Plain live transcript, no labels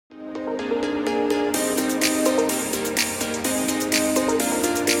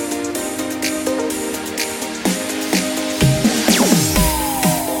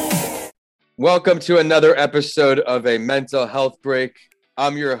Welcome to another episode of A Mental Health Break.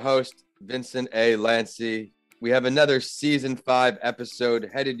 I'm your host, Vincent A. Lancy. We have another Season 5 episode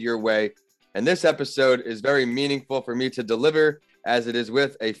headed your way, and this episode is very meaningful for me to deliver as it is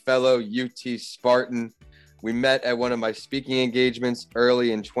with a fellow UT Spartan. We met at one of my speaking engagements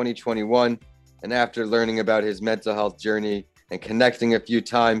early in 2021, and after learning about his mental health journey and connecting a few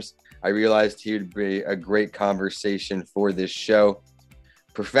times, I realized he would be a great conversation for this show.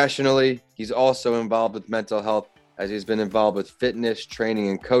 Professionally, he's also involved with mental health as he's been involved with fitness, training,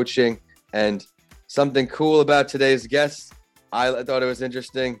 and coaching. And something cool about today's guest, I thought it was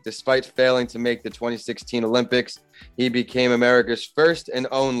interesting. Despite failing to make the 2016 Olympics, he became America's first and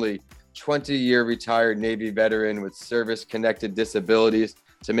only 20-year retired Navy veteran with service-connected disabilities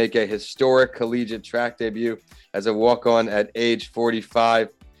to make a historic collegiate track debut as a walk-on at age 45.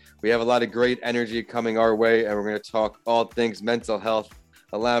 We have a lot of great energy coming our way, and we're going to talk all things mental health.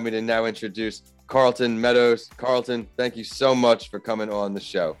 Allow me to now introduce Carlton Meadows. Carlton, thank you so much for coming on the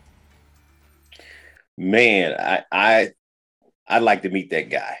show. Man, I'd like to meet that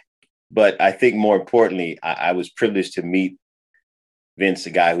guy. But I think more importantly, I was privileged to meet Vince,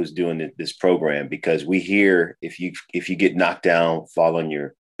 the guy who's doing this program, because we hear if you get knocked down, fall on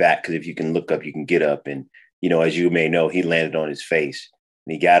your back, because if you can look up, you can get up. And, as you may know, he landed on his face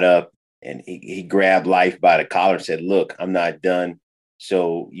and he got up and he grabbed life by the collar and said, "Look, I'm not done.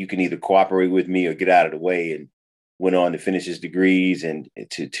 So you can either cooperate with me or get out of the way," and went on to finish his degrees and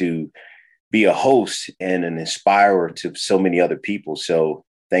to be a host and an inspirer to so many other people. So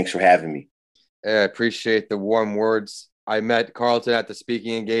thanks for having me. I appreciate the warm words. I met Carlton at the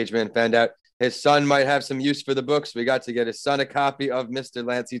speaking engagement, found out his son might have some use for the books. We got to get his son a copy of Mr.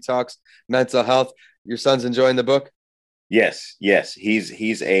 Lancy Talks Mental Health. Your son's enjoying the book? Yes.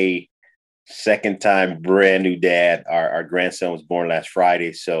 He's a second time brand new dad. Our grandson was born last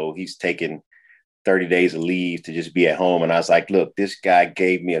Friday, so he's taken 30 days of leave to just be at home. And I was like, look, this guy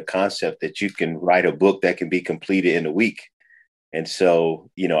gave me a concept that you can write a book that can be completed in a week. And so,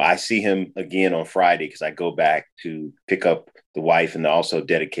 I see him again on Friday because I go back to pick up the wife and also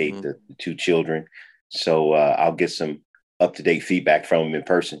dedicate the two children. So I'll get some up-to-date feedback from him in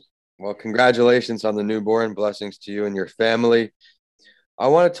person. Well, congratulations on the newborn. Blessings to you and your family. I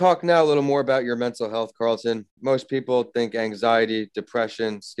want to talk now a little more about your mental health, Carlton. Most people think anxiety,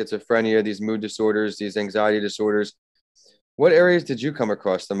 depression, schizophrenia, these mood disorders, these anxiety disorders. What areas did you come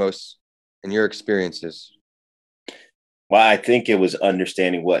across the most in your experiences? Well, I think it was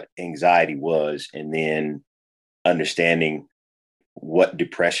understanding what anxiety was and then understanding what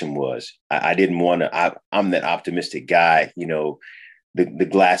depression was. I didn't want to, I'm that optimistic guy, the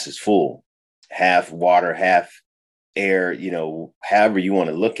glass is full, half water, half air, however you want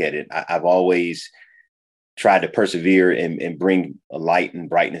to look at it. I've always tried to persevere and bring a light and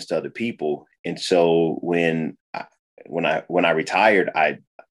brightness to other people. And so when I retired,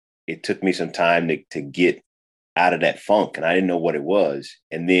 it took me some time to get out of that funk, and I didn't know what it was.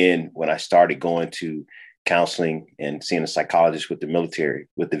 And then when I started going to counseling and seeing a psychologist with the military,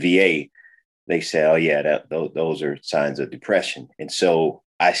 with the VA, they said, "Oh yeah, those are signs of depression." And so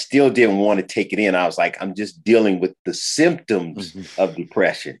I still didn't want to take it in. I was like, I'm just dealing with the symptoms of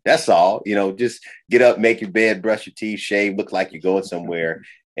depression. That's all. Just get up, make your bed, brush your teeth, shave, look like you're going somewhere,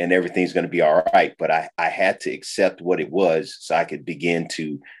 and everything's going to be all right. But I had to accept what it was so I could begin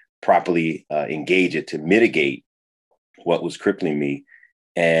to properly engage it to mitigate what was crippling me.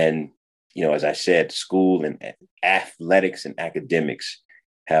 And, as I said, school and athletics and academics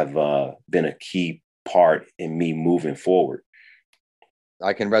have been a key part in me moving forward.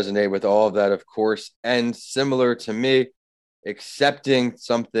 I can resonate with all of that, of course. And similar to me, accepting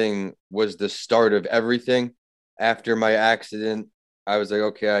something was the start of everything. After my accident, I was like,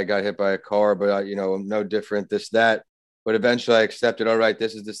 okay, I got hit by a car, but I'm no different, this, that. But eventually I accepted, all right,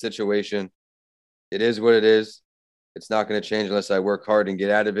 this is the situation. It is what it is. It's not going to change unless I work hard and get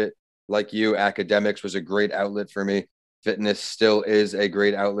out of it. Like you, academics was a great outlet for me. Fitness still is a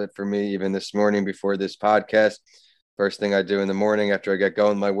great outlet for me. Even this morning before this podcast, first thing I do in the morning after I get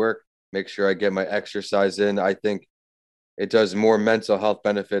going my work, make sure I get my exercise in. I think it does more mental health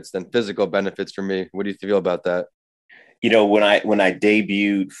benefits than physical benefits for me. What do you feel about that? When I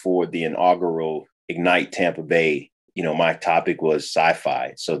debuted for the inaugural Ignite Tampa Bay, my topic was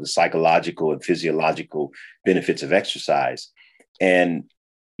sci-fi. So the psychological and physiological benefits of exercise. And,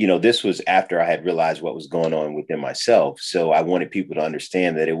 this was after I had realized what was going on within myself. So I wanted people to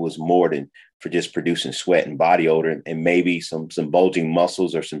understand that it was more than for just producing sweat and body odor and maybe some bulging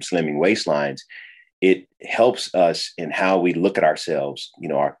muscles or some slimming waistlines. It helps us in how we look at ourselves,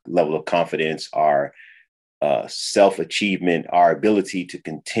 our level of confidence, our self-achievement, our ability to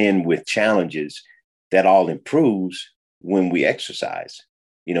contend with challenges, that all improves when we exercise,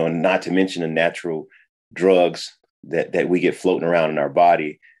 and not to mention the natural drugs that we get floating around in our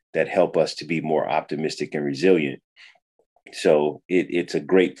body that help us to be more optimistic and resilient. So it's a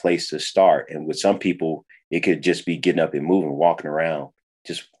great place to start. And with some people, it could just be getting up and moving, walking around,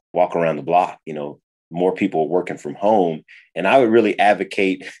 just walk around the block. More people are working from home. And I would really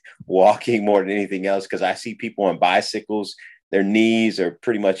advocate walking more than anything else, because I see people on bicycles, their knees are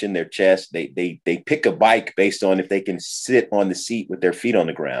pretty much in their chest. They pick a bike based on if they can sit on the seat with their feet on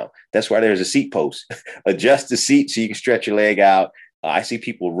the ground. That's why there's a seat post. Adjust the seat so you can stretch your leg out. I see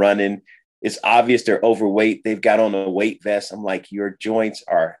people running. It's obvious they're overweight. They've got on a weight vest. I'm like, your joints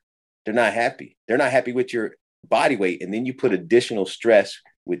they're not happy. They're not happy with your body weight. And then you put additional stress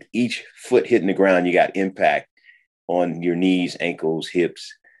with each foot hitting the ground. You got impact on your knees, ankles,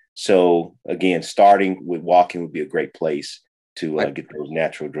 hips. So again, starting with walking would be a great place to get those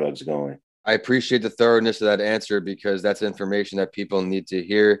natural drugs going. I appreciate the thoroughness of that answer, because that's information that people need to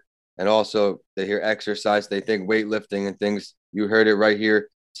hear. And also they hear exercise, they think weightlifting and things. You heard it right here.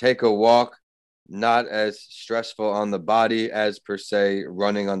 Take a walk, not as stressful on the body as per se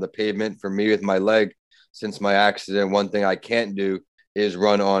running on the pavement. For me, with my leg, since my accident, one thing I can't do is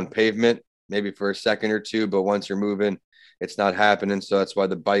run on pavement, maybe for a second or two, but once you're moving, it's not happening. So that's why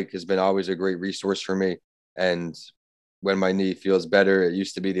the bike has been always a great resource for me. And when my knee feels better, it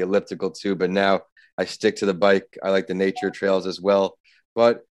used to be the elliptical too, but now I stick to the bike. I like the nature trails as well.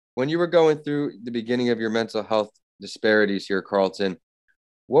 But when you were going through the beginning of your mental health disparities here, Carlton,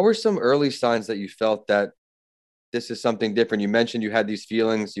 what were some early signs that you felt that this is something different? You mentioned you had these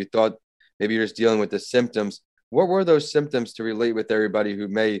feelings. You thought maybe you're just dealing with the symptoms. What were those symptoms to relate with everybody who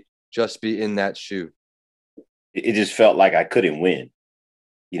may just be in that shoe? It just felt like I couldn't win.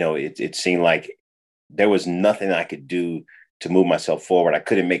 It seemed like there was nothing I could do to move myself forward. I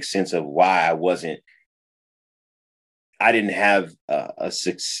couldn't make sense of why I didn't have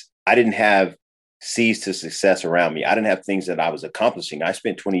I didn't have C's to success around me. I didn't have things that I was accomplishing. I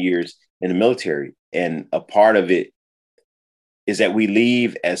spent 20 years in the military, and a part of it is that we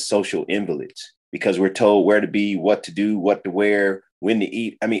leave as social invalids because we're told where to be, what to do, what to wear, when to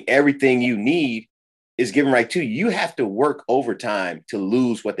eat. I mean, everything you need is given right to you. You have to work overtime to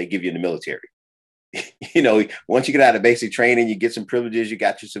lose what they give you in the military. Once you get out of basic training, you get some privileges. You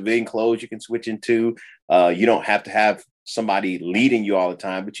got your civilian clothes you can switch into. You don't have to have somebody leading you all the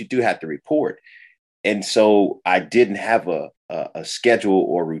time, but you do have to report. And so I didn't have a schedule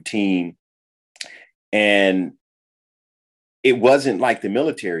or routine. And it wasn't like the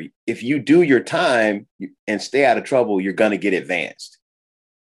military. If you do your time and stay out of trouble, you're going to get advanced.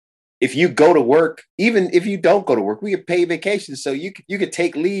 If you go to work, even if you don't go to work, we get paid vacations. So you could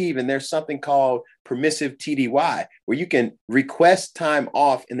take leave, and there's something called permissive TDY, where you can request time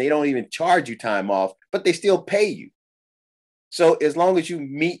off and they don't even charge you time off, but they still pay you. So as long as you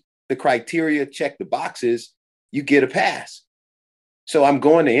meet the criteria, check the boxes, you get a pass. So I'm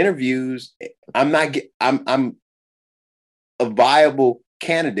going to interviews. I'm a viable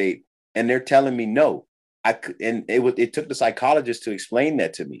candidate, and they're telling me no. It took the psychologist to explain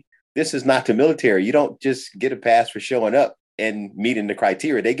that to me. This is not the military. You don't just get a pass for showing up and meeting the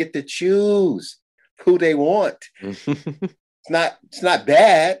criteria. They get to choose who they want. It's not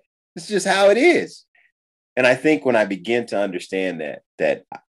bad. It's just how it is. And I think when I begin to understand that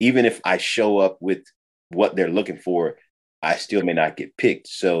even if I show up with what they're looking for, I still may not get picked.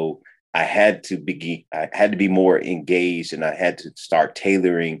 So I had to be more engaged, and I had to start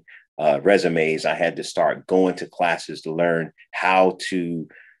tailoring resumes. I had to start going to classes to learn how to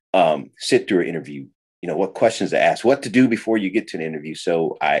sit through an interview, what questions to ask, what to do before you get to an interview.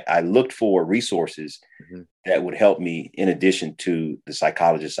 So I looked for resources that would help me, in addition to the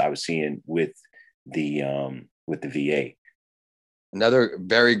psychologists I was seeing with the VA. Another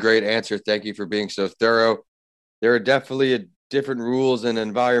very great answer. Thank you for being so thorough. There are definitely different rules and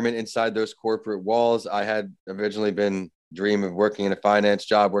environment inside those corporate walls. I had originally been dreaming of working in a finance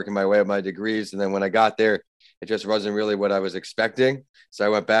job, working my way up my degrees. And then when I got there, it just wasn't really what I was expecting. So I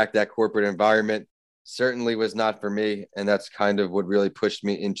went back. That corporate environment certainly was not for me. And that's kind of what really pushed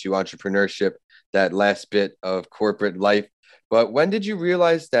me into entrepreneurship, that last bit of corporate life. But when did you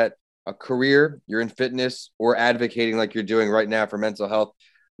realize that a career, you're in fitness or advocating like you're doing right now for mental health?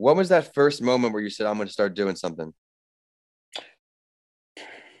 What was that first moment where you said, I'm going to start doing something?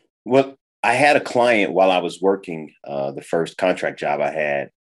 Well, I had a client while I was working the first contract job I had,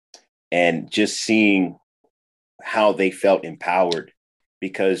 and just seeing how they felt empowered,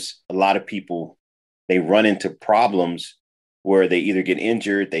 because a lot of people, they run into problems where they either get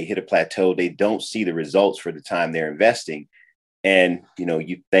injured, they hit a plateau, they don't see the results for the time they're investing. And,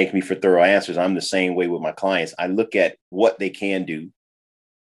 you thank me for thorough answers. I'm the same way with my clients. I look at what they can do,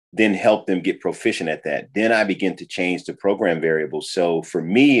 then help them get proficient at that. Then I begin to change the program variables. So for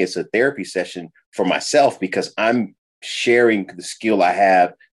me, it's a therapy session for myself because I'm sharing the skill I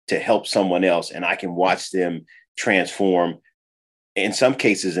have to help someone else, and I can watch them transform, in some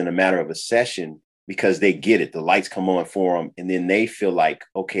cases in a matter of a session, because they get it. The lights come on for them, and then they feel like,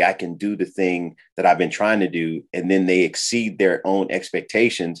 okay, I can do the thing that I've been trying to do. And then they exceed their own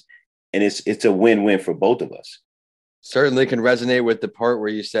expectations. And it's a win-win for both of us. Certainly can resonate with the part where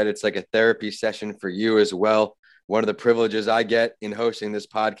you said it's like a therapy session for you as well. One of the privileges I get in hosting this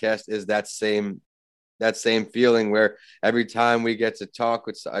podcast is that same feeling where every time we get to talk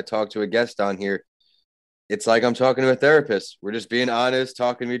I talk to a guest on here, it's like I'm talking to a therapist. We're just being honest,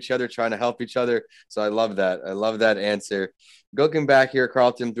 talking to each other, trying to help each other. So I love that. I love that answer. Looking back here,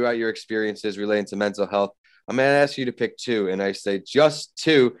 Carlton, throughout your experiences relating to mental health, I'm going to ask you to pick two. And I say just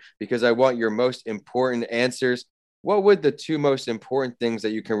two because I want your most important answers. What would the two most important things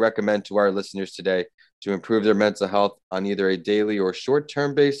that you can recommend to our listeners today to improve their mental health on either a daily or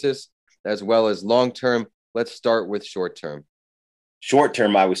short-term basis, as well as long-term? Let's start with short-term.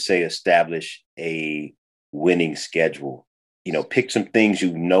 Short-term, I would say establish a winning schedule. Pick some things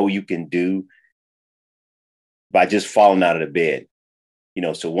you can do by just falling out of the bed.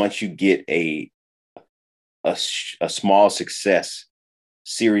 So once you get a small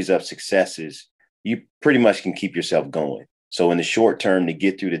series of successes, you pretty much can keep yourself going. So in the short term, to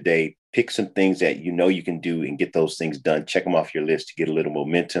get through the day, pick some things that you can do and get those things done. Check them off your list to get a little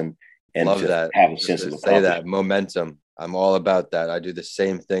momentum and Love to that. have a sense of accomplishment. Say that momentum. I'm all about that. I do the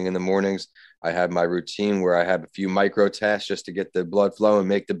same thing in the mornings. I have my routine where I have a few micro tasks just to get the blood flowing,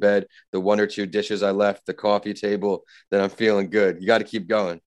 make the bed, the one or two dishes I left, the coffee table, then I'm feeling good. You got to keep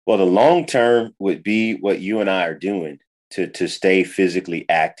going. Well, the long term would be what you and I are doing to stay physically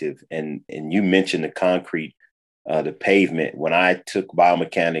active. And you mentioned the concrete, the pavement. When I took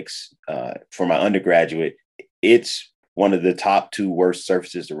biomechanics for my undergraduate, it's one of the top two worst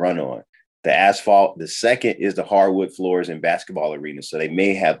surfaces to run on. The asphalt. The second is the hardwood floors in basketball arenas. So they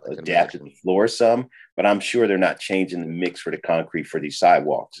may have adapted the floor some, but I'm sure they're not changing the mix for the concrete for these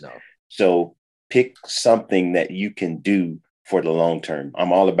sidewalks. No. So pick something that you can do for the long term.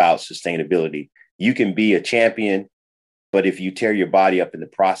 I'm all about sustainability. You can be a champion, but if you tear your body up in the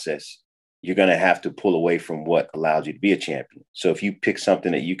process, you're going to have to pull away from what allows you to be a champion. So if you pick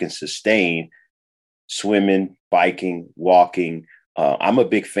something that you can sustain, swimming, biking, walking, I'm a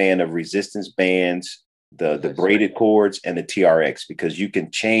big fan of resistance bands, the braided cords, and the TRX, because you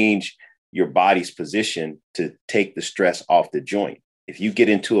can change your body's position to take the stress off the joint. If you get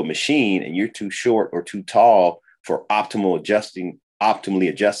into a machine and you're too short or too tall for optimally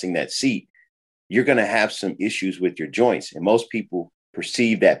adjusting that seat, you're going to have some issues with your joints. And most people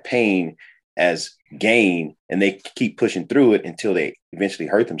perceive that pain as gain, and they keep pushing through it until they eventually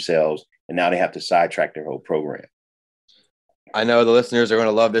hurt themselves. And now they have to sidetrack their whole program. I know the listeners are going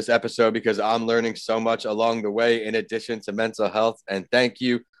to love this episode because I'm learning so much along the way in addition to mental health. And thank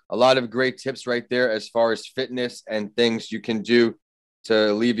you. A lot of great tips right there as far as fitness and things you can do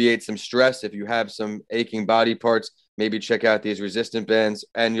to alleviate some stress. If you have some aching body parts, maybe check out these resistant bands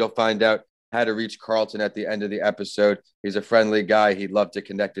and you'll find out how to reach Carlton at the end of the episode. He's a friendly guy. He'd love to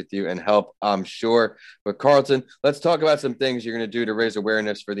connect with you and help, I'm sure. But Carlton, let's talk about some things you're going to do to raise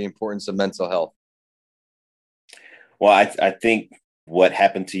awareness for the importance of mental health. Well, I think what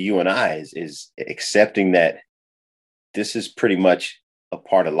happened to you and I is accepting that this is pretty much a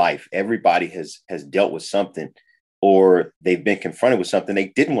part of life. Everybody has dealt with something, or they've been confronted with something they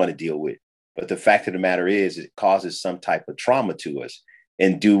didn't want to deal with. But the fact of the matter is it causes some type of trauma to us.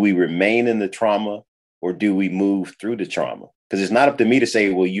 And do we remain in the trauma, or do we move through the trauma? Because it's not up to me to say,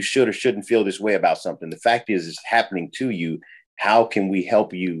 well, you should or shouldn't feel this way about something. The fact is it's happening to you. How can we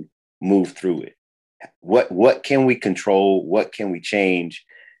help you move through it? What can we control? What can we change?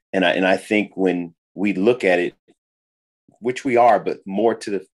 And I think when we look at it, which we are, but more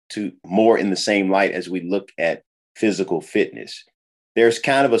more in the same light as we look at physical fitness, there's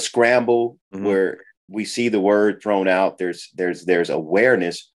kind of a scramble where we see the word thrown out. There's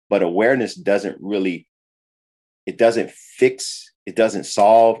awareness, but awareness doesn't fix, it doesn't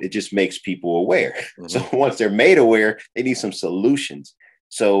solve, it just makes people aware. So once they're made aware, they need some solutions.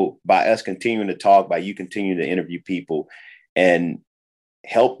 So by us continuing to talk, by you continuing to interview people and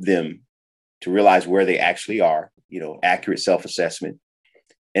help them to realize where they actually are, accurate self-assessment,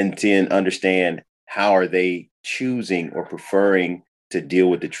 and then understand how are they choosing or preferring to deal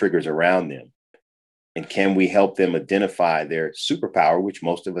with the triggers around them. And can we help them identify their superpower, which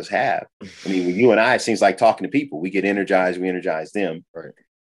most of us have? I mean, when you and I, it seems like talking to people. We get energized, we energize them, Right.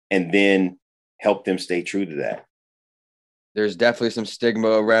 and then help them stay true to that. There's definitely some stigma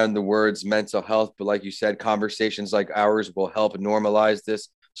around the words mental health, but like you said, conversations like ours will help normalize this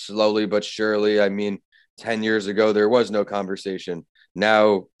slowly but surely. I mean, 10 years ago, there was no conversation.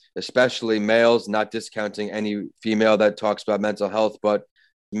 Now, especially males, not discounting any female that talks about mental health, but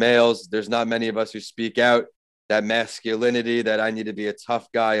males, there's not many of us who speak out that masculinity, that I need to be a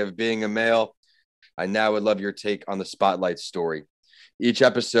tough guy of being a male. I now would love your take on the Spotlight story. Each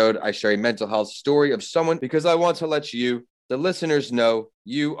episode, I share a mental health story of someone because I want to let you, the listeners, know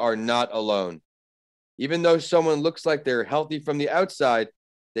you are not alone. Even though someone looks like they're healthy from the outside,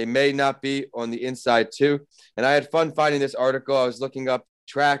 they may not be on the inside too. And I had fun finding this article. I was looking up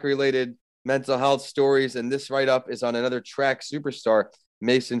track related mental health stories, and this write up is on another track superstar,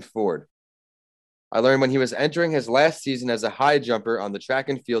 Mason Ford. I learned when he was entering his last season as a high jumper on the track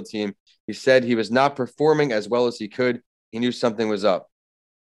and field team, he said he was not performing as well as he could. He knew something was up.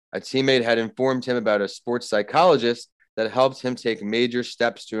 A teammate had informed him about a sports psychologist that helped him take major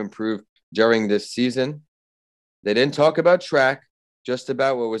steps to improve during this season. They didn't talk about track, just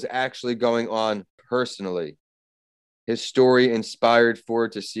about what was actually going on personally. His story inspired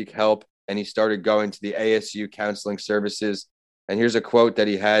Ford to seek help, and he started going to the ASU counseling services. And here's a quote that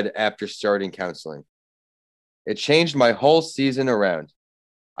he had after starting counseling. It changed my whole season around.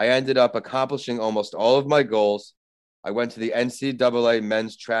 I ended up accomplishing almost all of my goals. I went to the NCAA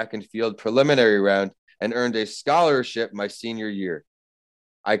men's track and field preliminary round and earned a scholarship my senior year.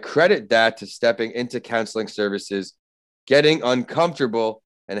 I credit that to stepping into counseling services, getting uncomfortable,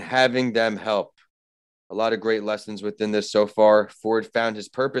 and having them help. A lot of great lessons within this so far. Ford found his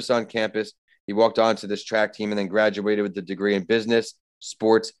purpose on campus. He walked on to this track team and then graduated with a degree in business,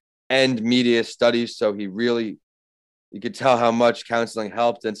 sports, and media studies. So you could tell how much counseling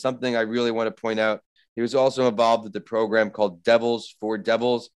helped. And something I really want to point out, he was also involved with the program called Devils for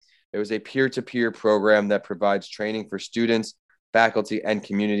Devils. It was a peer-to-peer program that provides training for students, faculty, and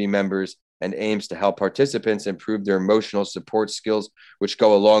community members, and aims to help participants improve their emotional support skills, which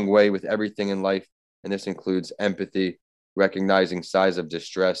go a long way with everything in life. And this includes empathy, recognizing signs of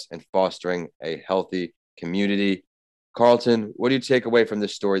distress, and fostering a healthy community. Carlton, what do you take away from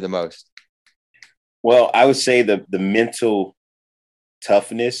this story the most? Well, I would say the mental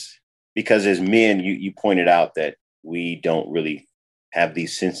toughness, because as men, you pointed out that we don't really have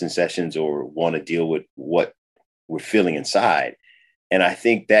these sensing sessions or want to deal with what we're feeling inside. And I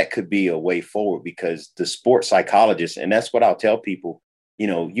think that could be a way forward, because the sports psychologist, and that's what I'll tell people,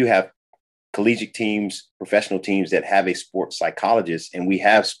 you have collegiate teams, professional teams that have a sports psychologist, and we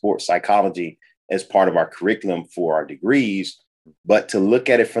have sports psychology as part of our curriculum for our degrees. But to look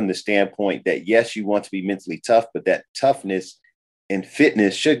at it from the standpoint that, yes, you want to be mentally tough, but that toughness and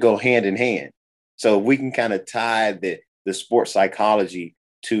fitness should go hand in hand. So we can kind of tie the sports psychology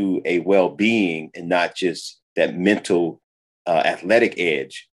to a well-being, and not just that mental athletic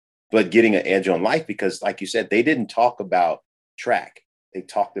edge, but getting an edge on life. Because like you said, they didn't talk about track. They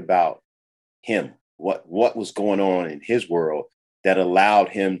talked about him, what was going on in his world that allowed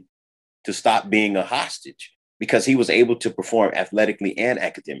him to stop being a hostage, because he was able to perform athletically and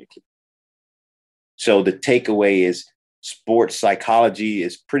academically. So the takeaway is sports psychology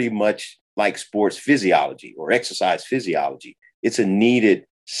is pretty much like sports physiology or exercise physiology. It's a needed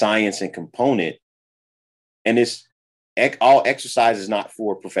science and component. And all exercise is not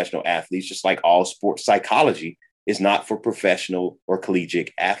for professional athletes, just like all sports psychology is not for professional or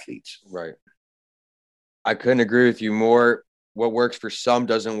collegiate athletes. Right. I couldn't agree with you more. What works for some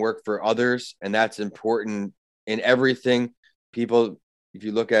doesn't work for others. And that's important in everything. People, if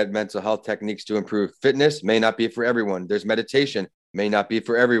you look at mental health techniques to improve fitness, may not be for everyone. There's meditation, may not be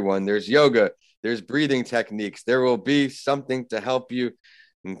for everyone. There's yoga, there's breathing techniques. There will be something to help you.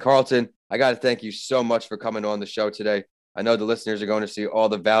 And Carlton, I got to thank you so much for coming on the show today. I know the listeners are going to see all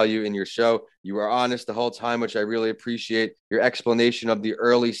the value in your show. You were honest the whole time, which I really appreciate. Your explanation of the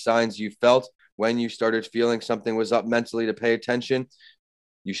early signs you felt when you started feeling something was up mentally to pay attention.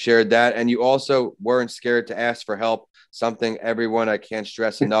 You shared that. And you also weren't scared to ask for help. Something, everyone, I can't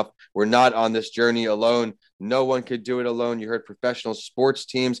stress enough. We're not on this journey alone. No one could do it alone. You heard professional sports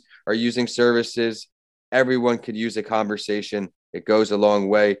teams are using services. Everyone could use a conversation. It goes a long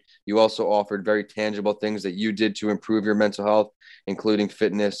way. You also offered very tangible things that you did to improve your mental health, including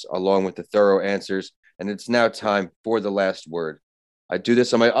fitness, along with the thorough answers. And it's now time for the last word. I do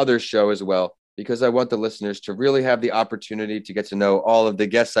this on my other show as well, because I want the listeners to really have the opportunity to get to know all of the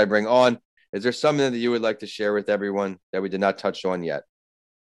guests I bring on. Is there something that you would like to share with everyone that we did not touch on yet?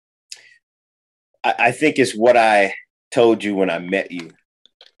 I think it's what I told you when I met you.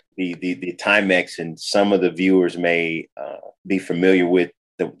 The Timex, and some of the viewers may be familiar with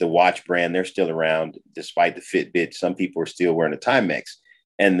the watch brand. They're still around despite the Fitbit. Some people are still wearing the Timex.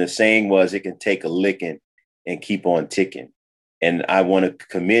 And the saying was, it can take a licking and keep on ticking. And I want to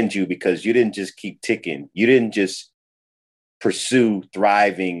commend you because you didn't just keep ticking. You didn't just pursue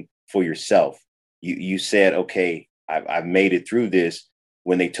thriving for yourself. You said, okay, I've made it through this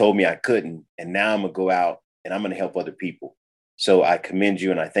when they told me I couldn't. And now I'm going to go out and I'm going to help other people. So I commend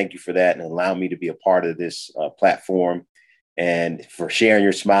you and I thank you for that and allow me to be a part of this platform and for sharing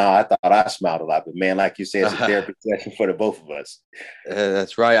your smile. I thought I smiled a lot, but man, like you said, it's a therapy session for the both of us.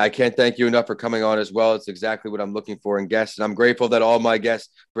 That's right. I can't thank you enough for coming on as well. It's exactly what I'm looking for in guests. And I'm grateful that all my guests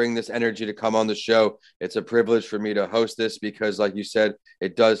bring this energy to come on the show. It's a privilege for me to host this because, like you said,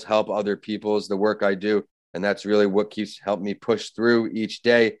 it does help other people's the work I do. And that's really what keeps helping me push through each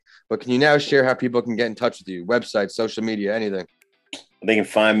day. But can you now share how people can get in touch with you? Website, social media, anything? They can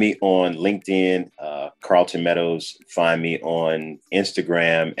find me on LinkedIn, Carlton Meadows. Find me on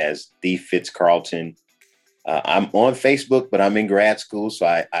Instagram as The Fitz Carlton. I'm on Facebook, but I'm in grad school, so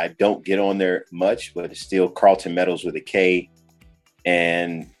I don't get on there much, but it's still Carlton Meadows with a K.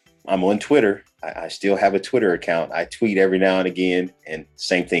 And I'm on Twitter. I still have a Twitter account. I tweet every now and again, and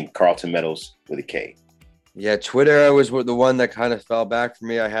same thing, Carlton Meadows with a K. Yeah, Twitter was the one that kind of fell back for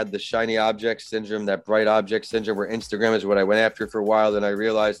me. I had the shiny object syndrome, that bright object syndrome, where Instagram is what I went after for a while. Then I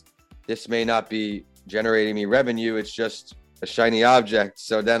realized this may not be generating me revenue. It's just a shiny object.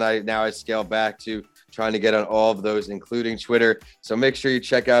 So then I scale back to trying to get on all of those, including Twitter. So make sure you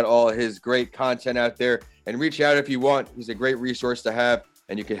check out all his great content out there and reach out if you want. He's a great resource to have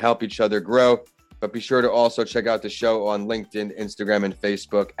and you can help each other grow. But be sure to also check out the show on LinkedIn, Instagram, and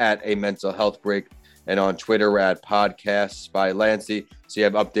Facebook at A Mental Health Break. And on Twitter, we're at Podcasts by Lancey. So you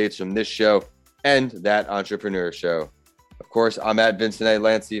have updates from this show and that entrepreneur show. Of course, I'm at Vincent A.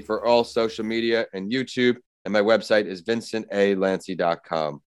 Lancey for all social media and YouTube. And my website is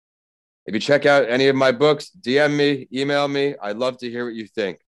vincentalancey.com. If you check out any of my books, DM me, email me. I'd love to hear what you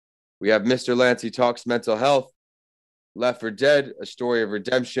think. We have Mr. Lancey Talks Mental Health, Left for Dead, A Story of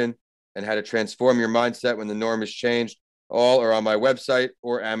Redemption, and How to Transform Your Mindset When the Norm is Changed. All are on my website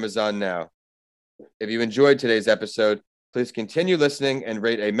or Amazon now. If you enjoyed today's episode, please continue listening and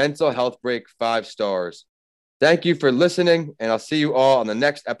rate A Mental Health Break 5 stars. Thank you for listening, and I'll see you all on the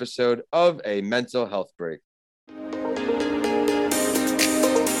next episode of A Mental Health Break.